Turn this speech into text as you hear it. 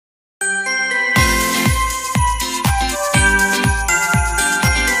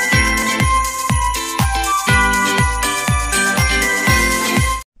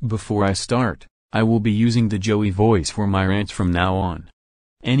Before I start, I will be using the Joey voice for my rants from now on.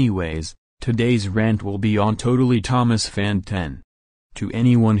 Anyways, today's rant will be on TotallyThomasFan10. To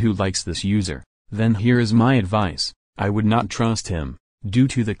anyone who likes this user, then here is my advice: I would not trust him, due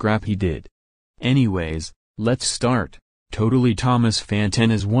to the crap he did. Anyways, let's start.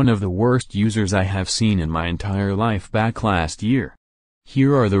 TotallyThomasFan10 is one of the worst users I have seen in my entire life back last year.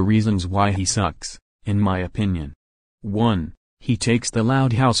 Here are the reasons why he sucks, in my opinion. 1. He takes the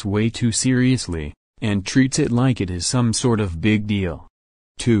Loud House way too seriously, and treats it like it is some sort of big deal.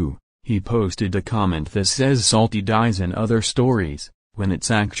 2. He posted a comment that says Salty Dies and Other Stories, when it's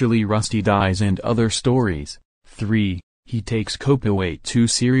actually Rusty Dies and Other Stories. 3. He takes Copa way too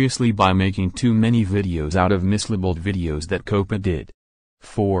seriously by making too many videos out of mislabeled videos that Copa did.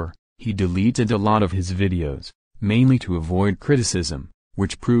 4. He deleted a lot of his videos, mainly to avoid criticism,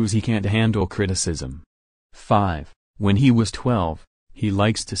 which proves he can't handle criticism. 5. When he was 12, he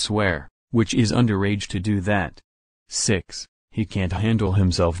likes to swear, which is underage to do that. 6. He can't handle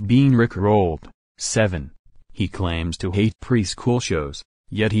himself being rickrolled. 7. He claims to hate preschool shows,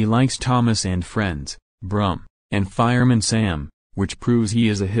 yet he likes Thomas and Friends, Brum, and Fireman Sam, which proves he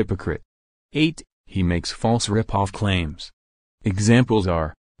is a hypocrite. 8. He makes false rip-off claims. Examples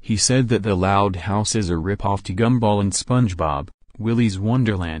are, he said that the Loud House is a rip-off to Gumball and SpongeBob, Willy's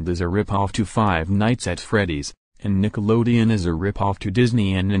Wonderland is a rip-off to Five Nights at Freddy's, and Nickelodeon is a rip-off to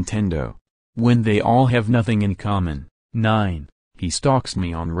Disney and Nintendo, when they all have nothing in common. 9. He stalks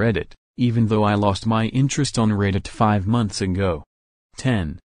me on Reddit, even though I lost my interest on Reddit 5 months ago.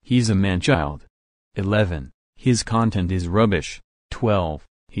 10. He's a man-child. 11. His content is rubbish. 12.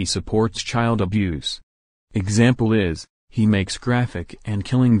 He supports child abuse. Example is, he makes graphic and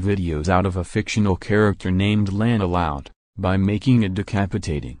killing videos out of a fictional character named Lana Loud, by making a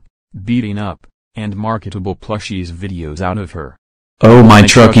decapitating, beating up, and marketable plushies videos out of her. Oh my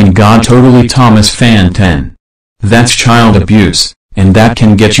trucking god, TotallyThomasFan10. That's child abuse, and that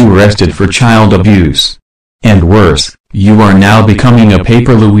can get you arrested for child abuse. And worse, you are now becoming a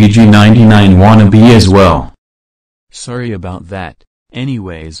Paper Luigi 99 wannabe as well. Sorry about that.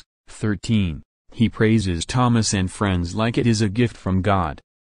 Anyways, 13. He praises Thomas and Friends like it is a gift from God.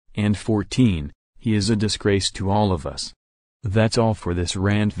 And 14. He is a disgrace to all of us. That's all for this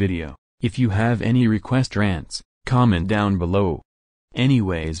rant video. If you have any request rants, comment down below.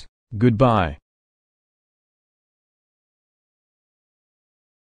 Anyways, goodbye.